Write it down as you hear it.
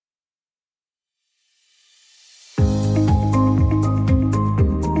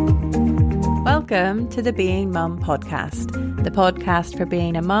Welcome to the Being Mum podcast, the podcast for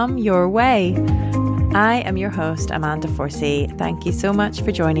being a mum your way. I am your host, Amanda Forsey. Thank you so much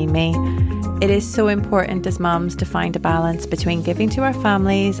for joining me. It is so important as mums to find a balance between giving to our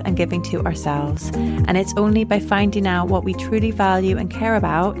families and giving to ourselves. And it's only by finding out what we truly value and care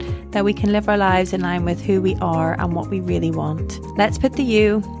about that we can live our lives in line with who we are and what we really want. Let's put the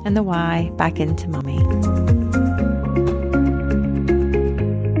you and the why back into mummy.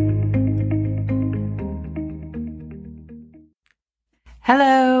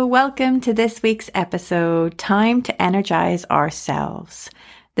 Hello, welcome to this week's episode, Time to Energize Ourselves.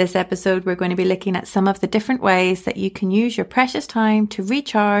 This episode, we're going to be looking at some of the different ways that you can use your precious time to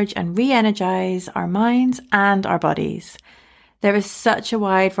recharge and re-energize our minds and our bodies. There is such a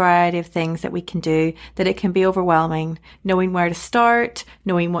wide variety of things that we can do that it can be overwhelming, knowing where to start,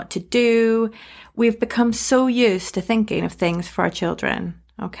 knowing what to do. We've become so used to thinking of things for our children.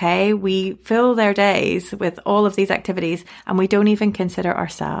 Okay, we fill their days with all of these activities and we don't even consider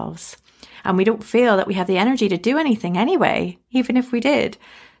ourselves. And we don't feel that we have the energy to do anything anyway, even if we did.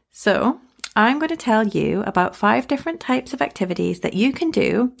 So I'm going to tell you about 5 different types of activities that you can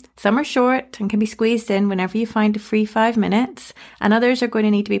do. Some are short and can be squeezed in whenever you find a free 5 minutes, and others are going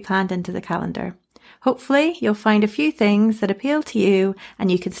to need to be planned into the calendar. Hopefully, you'll find a few things that appeal to you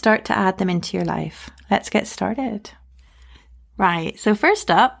and you can start to add them into your life. Let's get started. Right, so first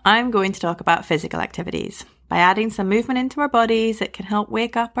up, I'm going to talk about physical activities. By adding some movement into our bodies, it can help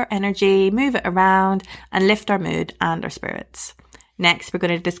wake up our energy, move it around, and lift our mood and our spirits. Next, we're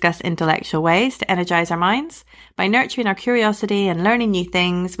going to discuss intellectual ways to energize our minds. By nurturing our curiosity and learning new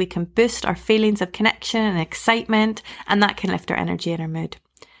things, we can boost our feelings of connection and excitement, and that can lift our energy and our mood.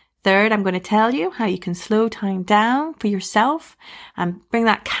 Third, I'm going to tell you how you can slow time down for yourself and bring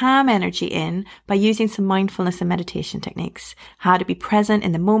that calm energy in by using some mindfulness and meditation techniques. How to be present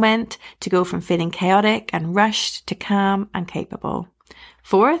in the moment, to go from feeling chaotic and rushed to calm and capable.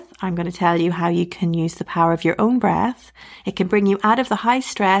 Fourth, I'm going to tell you how you can use the power of your own breath. It can bring you out of the high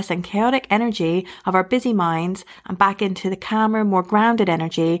stress and chaotic energy of our busy minds and back into the calmer, more grounded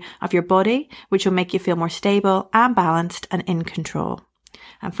energy of your body, which will make you feel more stable and balanced and in control.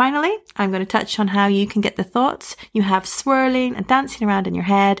 And finally, I'm going to touch on how you can get the thoughts you have swirling and dancing around in your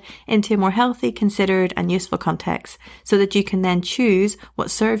head into a more healthy, considered and useful context so that you can then choose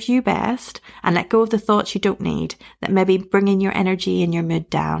what serves you best and let go of the thoughts you don't need that may be bringing your energy and your mood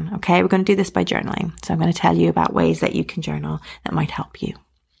down. Okay, we're going to do this by journaling. So I'm going to tell you about ways that you can journal that might help you.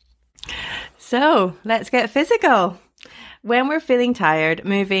 So let's get physical. When we're feeling tired,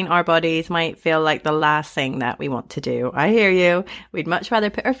 moving our bodies might feel like the last thing that we want to do. I hear you. We'd much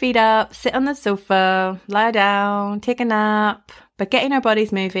rather put our feet up, sit on the sofa, lie down, take a nap. But getting our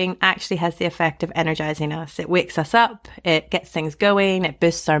bodies moving actually has the effect of energizing us. It wakes us up, it gets things going, it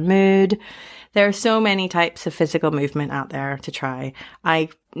boosts our mood. There are so many types of physical movement out there to try. I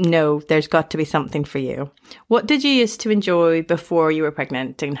know there's got to be something for you. What did you used to enjoy before you were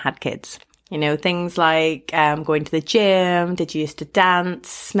pregnant and had kids? You know, things like going to the gym. Did you used to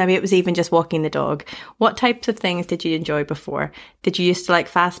dance? Maybe it was even just walking the dog. What types of things did you enjoy before? Did you used to like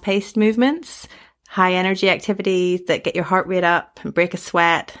fast-paced movements? High energy activities that get your heart rate up and break a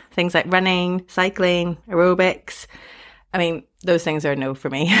sweat? Things like running, cycling, aerobics? I mean, those things are a no for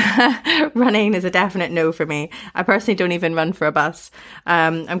me. Running is a definite no for me. I personally don't even run for a bus.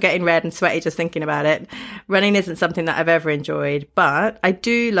 I'm getting red and sweaty just thinking about it. Running isn't something that I've ever enjoyed, but I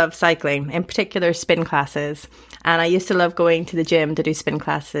do love cycling, in particular spin classes. And I used to love going to the gym to do spin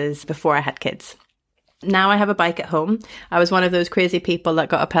classes before I had kids. Now I have a bike at home. I was one of those crazy people that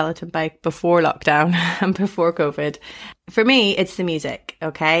got a Peloton bike before lockdown and before COVID. For me, it's the music,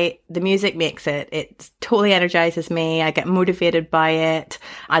 okay? The music makes it. It totally energizes me. I get motivated by it.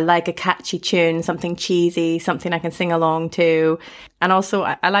 I like a catchy tune, something cheesy, something I can sing along to. And also,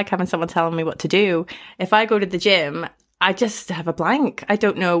 I like having someone telling me what to do. If I go to the gym, I just have a blank. I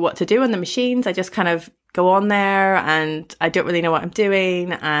don't know what to do on the machines. I just kind of go on there and I don't really know what I'm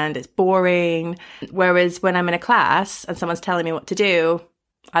doing and it's boring. Whereas when I'm in a class and someone's telling me what to do,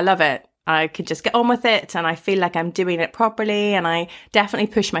 I love it. I could just get on with it and I feel like I'm doing it properly and I definitely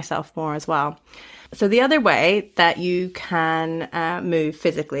push myself more as well. So the other way that you can move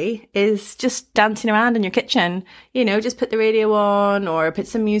physically is just dancing around in your kitchen. You know, just put the radio on or put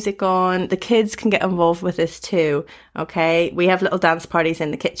some music on. The kids can get involved with this too. Okay. We have little dance parties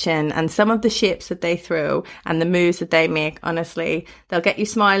in the kitchen and some of the shapes that they throw and the moves that they make, honestly, they'll get you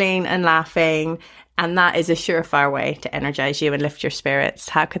smiling and laughing. And that is a surefire way to energize you and lift your spirits.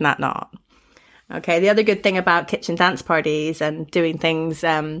 How can that not? Okay. The other good thing about kitchen dance parties and doing things,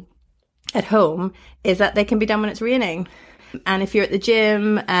 at home is that they can be done when it's raining. And if you're at the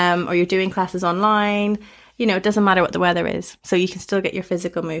gym or you're doing classes online, it doesn't matter what the weather is. So you can still get your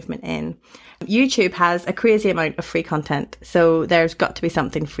physical movement in. YouTube has a crazy amount of free content. So there's got to be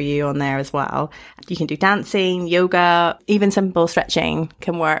something for you on there as well. You can do dancing, yoga, even simple stretching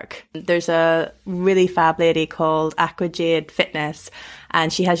can work. There's a really fab lady called Aqua Jade Fitness,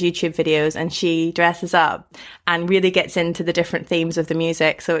 and she has YouTube videos and she dresses up and really gets into the different themes of the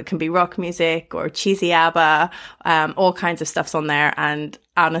music. So it can be rock music or cheesy ABBA, all kinds of stuff's on there. And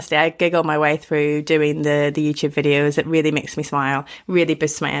honestly, I giggle my way through doing the YouTube videos. It really makes me smile, really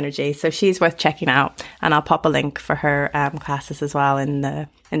boosts my energy. So she's worth checking out, and I'll pop a link for her classes as well in the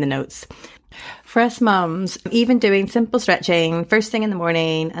notes. For us mums, even doing simple stretching first thing in the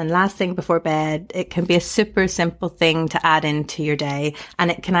morning and last thing before bed, it can be a super simple thing to add into your day,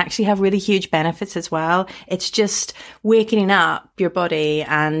 and it can actually have really huge benefits as well. It's just waking up your body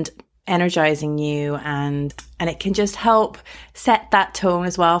and energizing you, and it can just help set that tone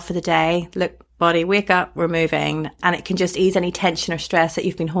as well for the day. Look, body, wake up, we're moving, and it can just ease any tension or stress that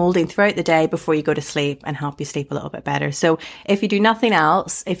you've been holding throughout the day before you go to sleep and help you sleep a little bit better. So if you do nothing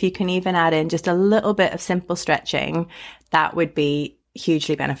else, if you can even add in just a little bit of simple stretching, that would be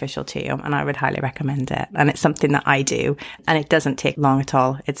hugely beneficial to you, and I would highly recommend it. And it's something that I do, and it doesn't take long at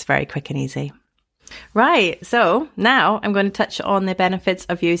all. It's very quick and easy. Right, so now I'm going to touch on the benefits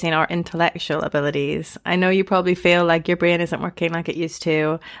of using our intellectual abilities. I know you probably feel like your brain isn't working like it used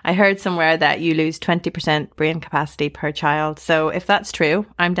to. I heard somewhere that you lose 20% brain capacity per child. So if that's true,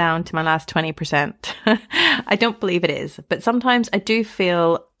 I'm down to my last 20%. I don't believe it is, but sometimes I do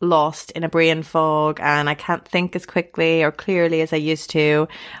feel lost in a brain fog and I can't think as quickly or clearly as I used to.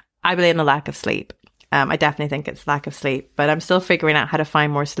 I blame the lack of sleep. I definitely think it's lack of sleep, but I'm still figuring out how to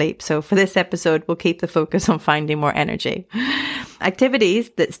find more sleep. So for this episode, we'll keep the focus on finding more energy.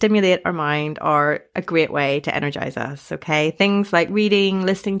 Activities that stimulate our mind are a great way to energize us, okay? Things like reading,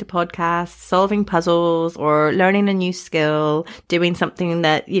 listening to podcasts, solving puzzles, or learning a new skill, doing something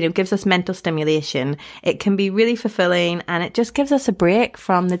that, gives us mental stimulation. It can be really fulfilling, and it just gives us a break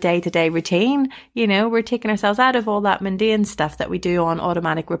from the day-to-day routine. We're taking ourselves out of all that mundane stuff that we do on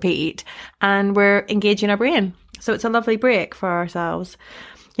automatic repeat, and we're engaging our brain. So it's a lovely break for ourselves.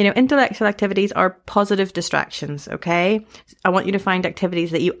 Intellectual activities are positive distractions, okay? I want you to find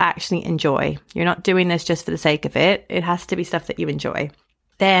activities that you actually enjoy. You're not doing this just for the sake of it. It has to be stuff that you enjoy.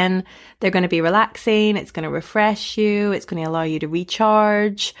 Then they're going to be relaxing. It's going to refresh you. It's going to allow you to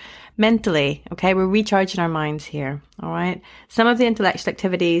recharge mentally, okay? We're recharging our minds here, all right? Some of the intellectual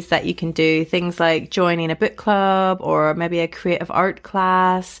activities that you can do, things like joining a book club or maybe a creative art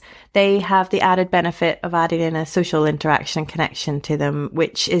class, they have the added benefit of adding in a social interaction and connection to them,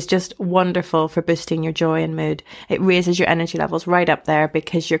 which is just wonderful for boosting your joy and mood. It raises your energy levels right up there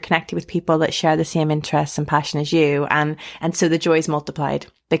because you're connecting with people that share the same interests and passion as you. And so the joy is multiplied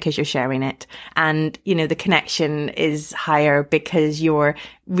because you're sharing it. And, the connection is higher because you're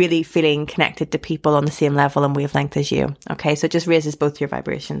really feeling connected to people on the same level and wavelength as you. Okay, so it just raises both your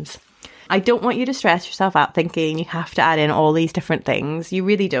vibrations. I don't want you to stress yourself out thinking you have to add in all these different things. You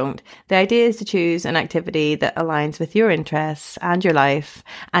really don't. The idea is to choose an activity that aligns with your interests and your life,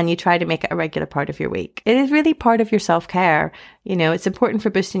 and you try to make it a regular part of your week. It is really part of your self-care. It's important for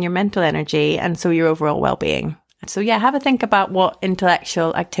boosting your mental energy and so your overall well-being. So have a think about what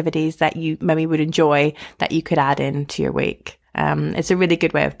intellectual activities that you maybe would enjoy that you could add into your week. It's a really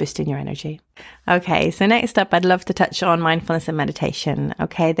good way of boosting your energy. Okay, so next up, I'd love to touch on mindfulness and meditation.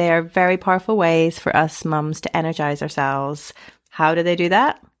 Okay, they are very powerful ways for us mums to energize ourselves. How do they do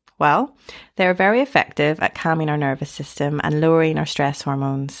that? Well, they're very effective at calming our nervous system and lowering our stress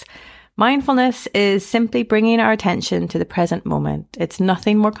hormones. Mindfulness is simply bringing our attention to the present moment. It's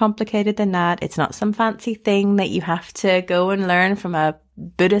nothing more complicated than that. It's not some fancy thing that you have to go and learn from a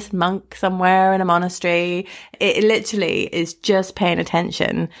Buddhist monk somewhere in a monastery. It literally is just paying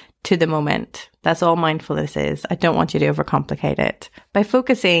attention to the moment. That's all mindfulness is. I don't want you to overcomplicate it. By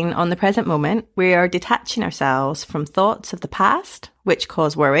focusing on the present moment, we are detaching ourselves from thoughts of the past, which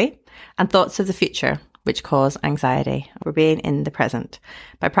cause worry, and thoughts of the future, which cause anxiety. We're being in the present.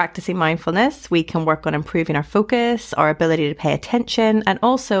 By practicing mindfulness, we can work on improving our focus, our ability to pay attention, and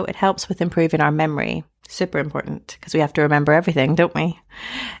also it helps with improving our memory. Super important because we have to remember everything, don't we?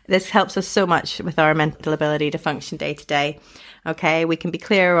 This helps us so much with our mental ability to function day to day. Okay, we can be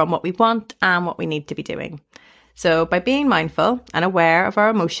clear on what we want and what we need to be doing. So by being mindful and aware of our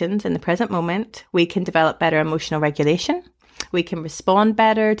emotions in the present moment, we can develop better emotional regulation. We can respond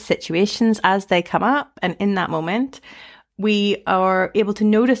better to situations as they come up. And in that moment, we are able to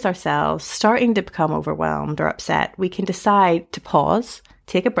notice ourselves starting to become overwhelmed or upset. We can decide to pause,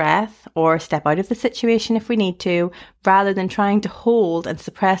 take a breath or step out of the situation if we need to, rather than trying to hold and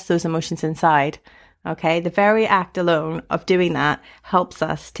suppress those emotions inside. Okay, the very act alone of doing that helps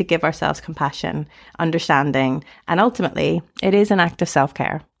us to give ourselves compassion, understanding, and ultimately it is an act of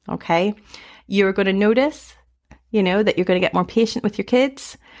self-care. Okay, you're going to notice, that you're going to get more patient with your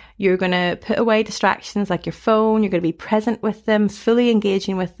kids. You're going to put away distractions like your phone. You're going to be present with them, fully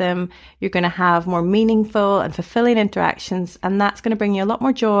engaging with them. You're going to have more meaningful and fulfilling interactions. And that's going to bring you a lot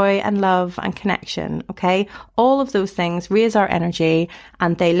more joy and love and connection. Okay. All of those things raise our energy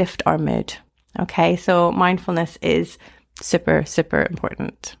and they lift our mood. Okay. So mindfulness is super, super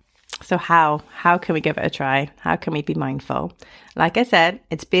important. So how can we give it a try? How can we be mindful? Like I said,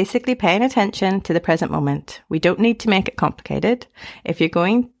 it's basically paying attention to the present moment. We don't need to make it complicated. If you're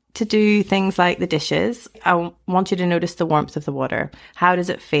going to do things like the dishes, I want you to notice the warmth of the water. How does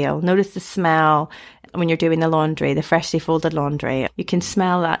it feel? Notice the smell when you're doing the laundry, the freshly folded laundry. You can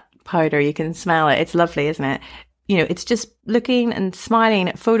smell that powder. You can smell it. It's lovely, isn't it? It's just looking and smiling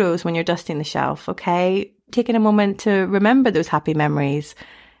at photos when you're dusting the shelf, okay? Taking a moment to remember those happy memories.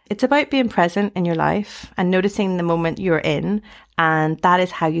 It's about being present in your life and noticing the moment you're in. And that is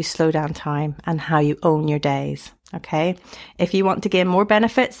how you slow down time and how you own your days. Okay. If you want to gain more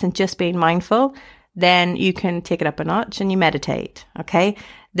benefits than just being mindful, then you can take it up a notch and you meditate. Okay.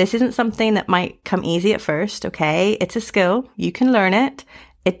 This isn't something that might come easy at first. Okay. It's a skill. You can learn it.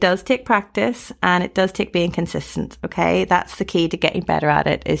 It does take practice and it does take being consistent. Okay. That's the key to getting better at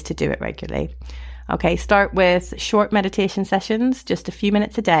it, is to do it regularly. Okay, start with short meditation sessions, just a few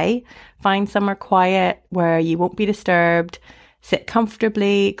minutes a day. Find somewhere quiet where you won't be disturbed. Sit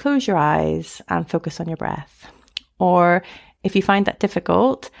comfortably, close your eyes and focus on your breath. Or if you find that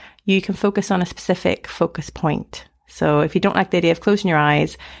difficult, you can focus on a specific focus point. So if you don't like the idea of closing your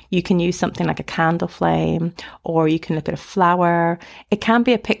eyes, you can use something like a candle flame, or you can look at a flower. It can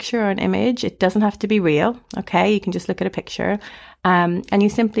be a picture or an image. It doesn't have to be real. Okay, you can just look at a picture and you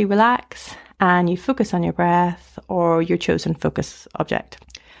simply relax and you focus on your breath or your chosen focus object.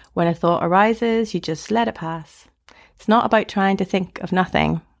 When a thought arises, you just let it pass. It's not about trying to think of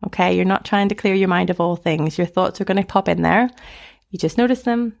nothing. Okay, you're not trying to clear your mind of all things. Your thoughts are going to pop in there. You just notice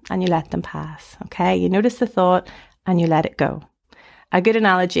them and you let them pass. Okay, you notice the thought and you let it go. A good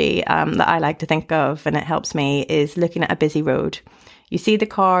analogy that I like to think of, and it helps me, is looking at a busy road. You see the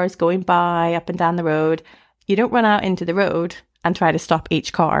cars going by up and down the road. You don't run out into the road and try to stop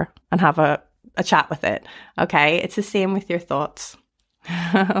each car and have a chat with it. Okay, it's the same with your thoughts.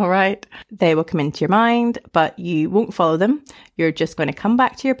 All right. They will come into your mind, but you won't follow them. You're just going to come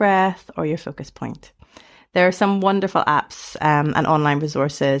back to your breath or your focus point. There are some wonderful apps and online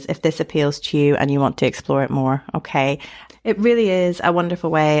resources if this appeals to you and you want to explore it more. Okay. It really is a wonderful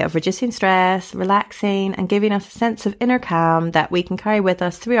way of reducing stress, relaxing, and giving us a sense of inner calm that we can carry with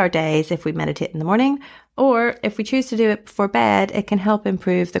us through our days if we meditate in the morning, or if we choose to do it before bed, it can help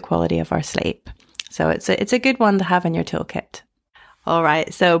improve the quality of our sleep. So it's a good one to have in your toolkit. All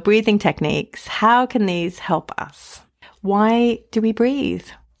right. So breathing techniques. How can these help us? Why do we breathe?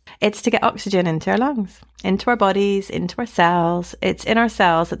 It's to get oxygen into our lungs, into our bodies, into our cells. It's in our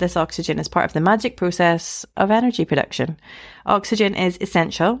cells that this oxygen is part of the magic process of energy production. Oxygen is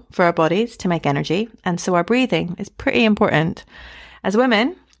essential for our bodies to make energy, and so our breathing is pretty important. As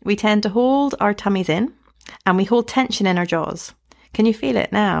women, we tend to hold our tummies in, and we hold tension in our jaws. Can you feel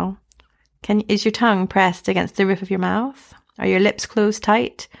it now? Is your tongue pressed against the roof of your mouth? Are your lips closed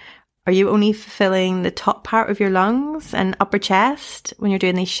tight? Are you only fulfilling the top part of your lungs and upper chest when you're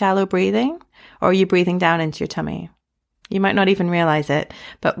doing these shallow breathing? Or are you breathing down into your tummy? You might not even realize it,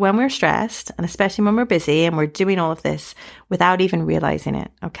 but when we're stressed, and especially when we're busy and we're doing all of this without even realizing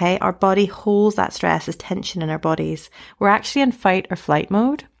it, okay, our body holds that stress as tension in our bodies. We're actually in fight or flight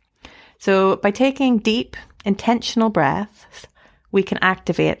mode. So by taking deep, intentional breaths, we can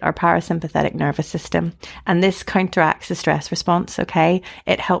activate our parasympathetic nervous system, and this counteracts the stress response, okay?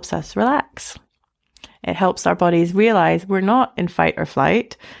 It helps us relax. It helps our bodies realize we're not in fight or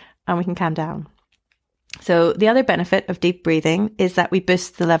flight, and we can calm down. So the other benefit of deep breathing is that we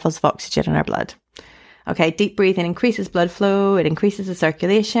boost the levels of oxygen in our blood. Okay, deep breathing increases blood flow, it increases the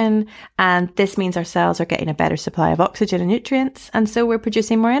circulation, and this means our cells are getting a better supply of oxygen and nutrients, and so we're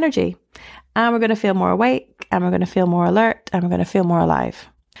producing more energy. And we're going to feel more awake, and we're going to feel more alert, and we're going to feel more alive.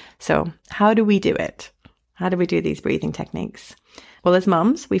 So how do we do it? How do we do these breathing techniques? Well, as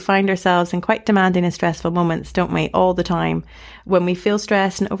mums, we find ourselves in quite demanding and stressful moments, don't we, all the time. When we feel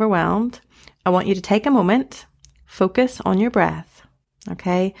stressed and overwhelmed, I want you to take a moment, focus on your breath,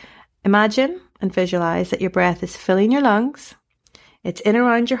 okay? Imagine and visualize that your breath is filling your lungs. It's in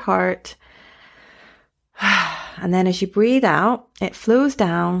around your heart. And then as you breathe out, it flows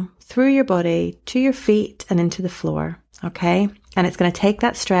down through your body to your feet and into the floor. Okay. And it's going to take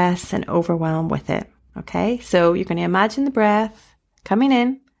that stress and overwhelm with it. Okay. So you're going to imagine the breath coming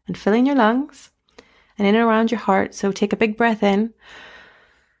in and filling your lungs and in and around your heart. So take a big breath in.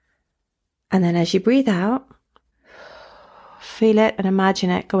 And then as you breathe out, feel it and imagine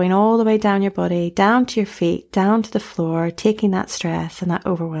it going all the way down your body, down to your feet, down to the floor, taking that stress and that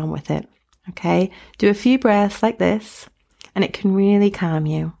overwhelm with it. Okay. Do a few breaths like this and it can really calm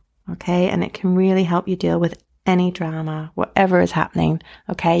you. Okay. And it can really help you deal with any drama, whatever is happening.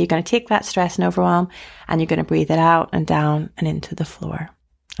 Okay. You're going to take that stress and overwhelm and you're going to breathe it out and down and into the floor.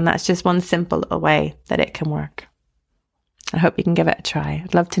 And that's just one simple little way that it can work. I hope you can give it a try.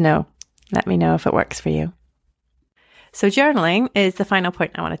 I'd love to know. Let me know if it works for you. So journaling is the final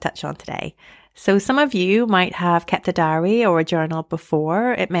point I want to touch on today. So some of you might have kept a diary or a journal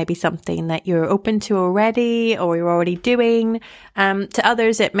before. It may be something that you're open to already or you're already doing. To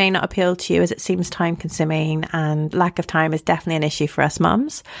others, it may not appeal to you as it seems time consuming, and lack of time is definitely an issue for us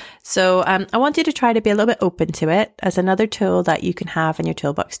mums. So I want you to try to be a little bit open to it as another tool that you can have in your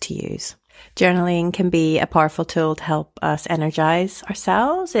toolbox to use. Journaling can be a powerful tool to help us energize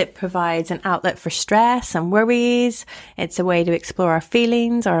ourselves. It provides an outlet for stress and worries. It's a way to explore our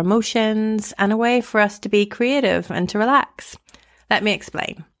feelings, our emotions, and a way for us to be creative and to relax. Let me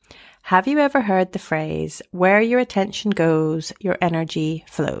explain. Have you ever heard the phrase, where your attention goes, your energy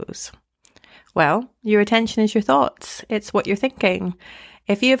flows? Well, your attention is your thoughts. It's what you're thinking.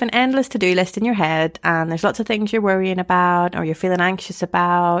 If you have an endless to-do list in your head and there's lots of things you're worrying about or you're feeling anxious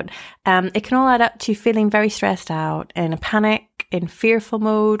about, it can all add up to feeling very stressed out, in a panic, in fearful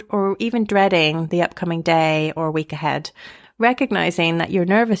mode, or even dreading the upcoming day or week ahead. Recognizing that your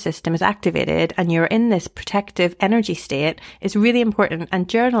nervous system is activated and you're in this protective energy state is really important, and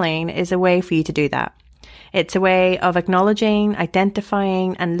journaling is a way for you to do that. It's a way of acknowledging,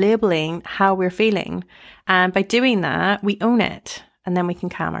 identifying, and labeling how we're feeling. And by doing that, we own it. And then we can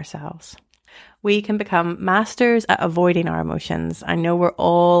calm ourselves. We can become masters at avoiding our emotions. I know we're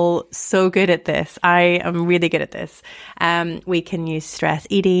all so good at this. I am really good at this. We can use stress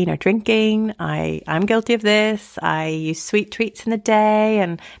eating or drinking. I'm guilty of this. I use sweet treats in the day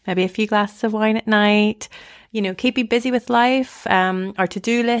and maybe a few glasses of wine at night. Keeping busy with life, our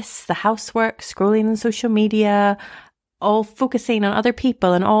to-do lists, the housework, scrolling on social media, all focusing on other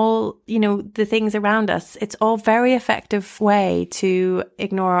people and all, the things around us. It's all very effective way to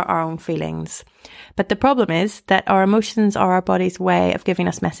ignore our own feelings. But the problem is that our emotions are our body's way of giving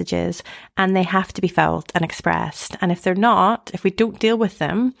us messages, and they have to be felt and expressed. And if they're not, if we don't deal with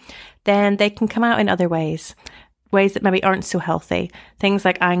them, then they can come out in other ways that maybe aren't so healthy. Things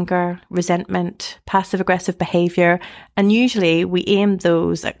like anger, resentment, passive-aggressive behavior. And usually we aim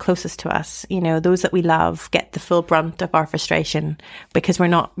those at closest to us. Those that we love get the full brunt of our frustration because we're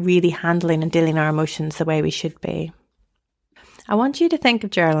not really handling and dealing our emotions the way we should be. I want you to think of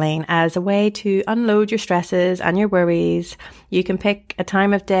journaling as a way to unload your stresses and your worries. You can pick a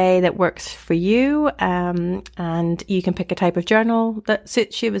time of day that works for you, and you can pick a type of journal that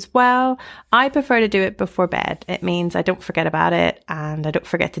suits you as well. I prefer to do it before bed. It means I don't forget about it and I don't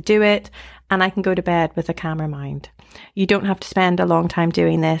forget to do it, and I can go to bed with a calmer mind. You don't have to spend a long time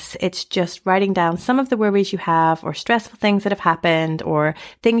doing this. It's just writing down some of the worries you have, or stressful things that have happened, or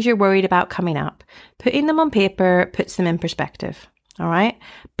things you're worried about coming up. Putting them on paper puts them in perspective. All right.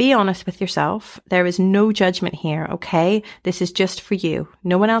 Be honest with yourself. There is no judgment here. Okay. This is just for you.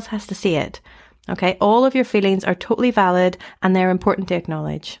 No one else has to see it. Okay. All of your feelings are totally valid and they're important to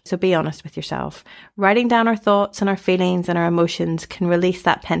acknowledge. So be honest with yourself. Writing down our thoughts and our feelings and our emotions can release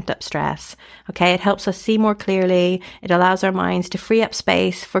that pent up stress. Okay. It helps us see more clearly. It allows our minds to free up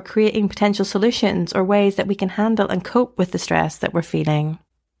space for creating potential solutions or ways that we can handle and cope with the stress that we're feeling.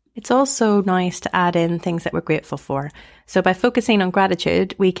 It's also nice to add in things that we're grateful for. So by focusing on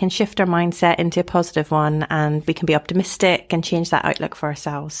gratitude, we can shift our mindset into a positive one, and we can be optimistic and change that outlook for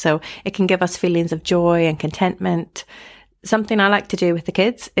ourselves. So it can give us feelings of joy and contentment. Something I like to do with the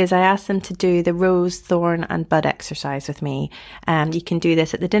kids is I ask them to do the rose, thorn and bud exercise with me. You can do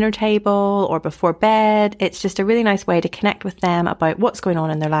this at the dinner table or before bed. It's just a really nice way to connect with them about what's going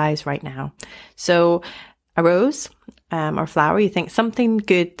on in their lives right now. So a rose or flower, you think something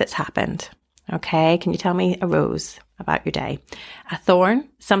good that's happened. Okay, can you tell me a rose about your day? A thorn,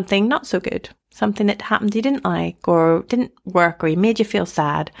 something not so good, something that happened you didn't like or didn't work or you made you feel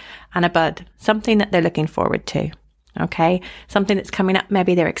sad. And a bud, something that they're looking forward to. Okay, something that's coming up,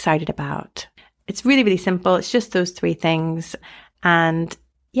 maybe they're excited about. It's really, really simple. It's just those three things. And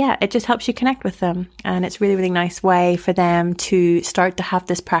yeah, it just helps you connect with them. And it's really, really nice way for them to start to have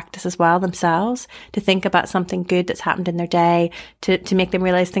this practice as well themselves, to think about something good that's happened in their day, to make them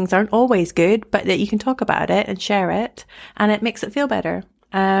realize things aren't always good, but that you can talk about it and share it, and it makes it feel better.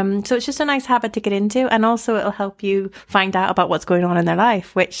 So it's just a nice habit to get into, and also it'll help you find out about what's going on in their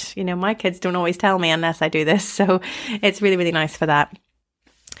life, which, my kids don't always tell me unless I do this. So it's really, really nice for that.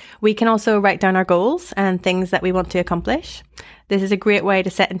 We can also write down our goals and things that we want to accomplish. This is a great way to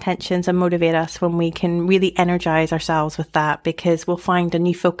set intentions and motivate us when we can really energize ourselves with that, because we'll find a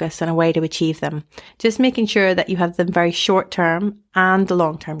new focus and a way to achieve them. Just making sure that you have the very short term and the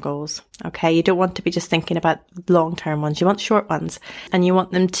long term goals. Okay. You don't want to be just thinking about long term ones. You want short ones, and you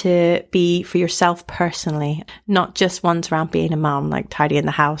want them to be for yourself personally, not just ones around being a mum, like tidying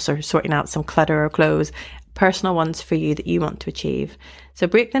the house or sorting out some clutter or clothes. Personal ones for you that you want to achieve. So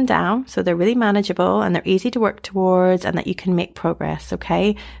break them down so they're really manageable and they're easy to work towards, and that you can make progress.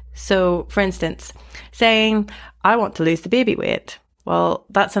 Okay. So for instance, saying, I want to lose the baby weight. Well,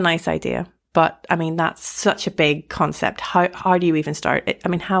 that's a nice idea, but that's such a big concept. How do you even start?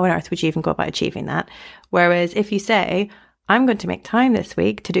 How on earth would you even go about achieving that? Whereas if you say, I'm going to make time this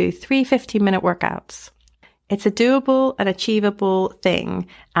week to do 3 15-minute workouts. It's a doable and achievable thing,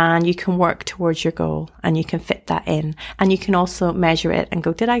 and you can work towards your goal and you can fit that in, and you can also measure it and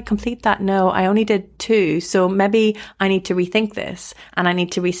go, did I complete that? No, I only did 2. So maybe I need to rethink this and I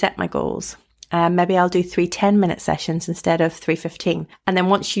need to reset my goals. Maybe I'll do 3 10-minute sessions instead of 3 15. And then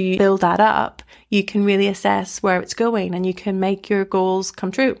once you build that up, you can really assess where it's going and you can make your goals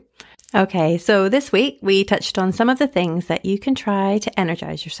come true. Okay, so this week we touched on some of the things that you can try to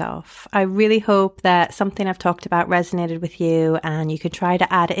energize yourself. I really hope that something I've talked about resonated with you, and you can try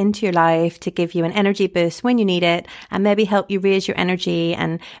to add it into your life to give you an energy boost when you need it, and maybe help you raise your energy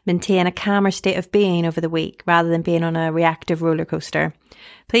and maintain a calmer state of being over the week rather than being on a reactive roller coaster.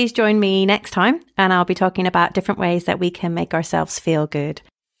 Please join me next time, and I'll be talking about different ways that we can make ourselves feel good.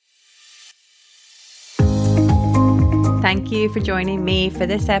 Thank you for joining me for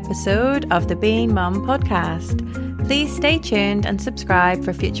this episode of the Being Mum podcast. Please stay tuned and subscribe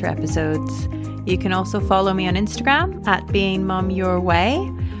for future episodes. You can also follow me on Instagram at Being Mum Your Way,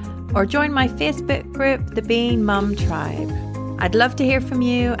 or join my Facebook group, the Being Mum Tribe. I'd love to hear from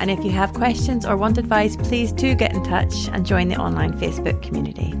you, and if you have questions or want advice, please do get in touch and join the online Facebook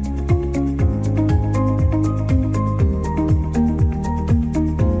community.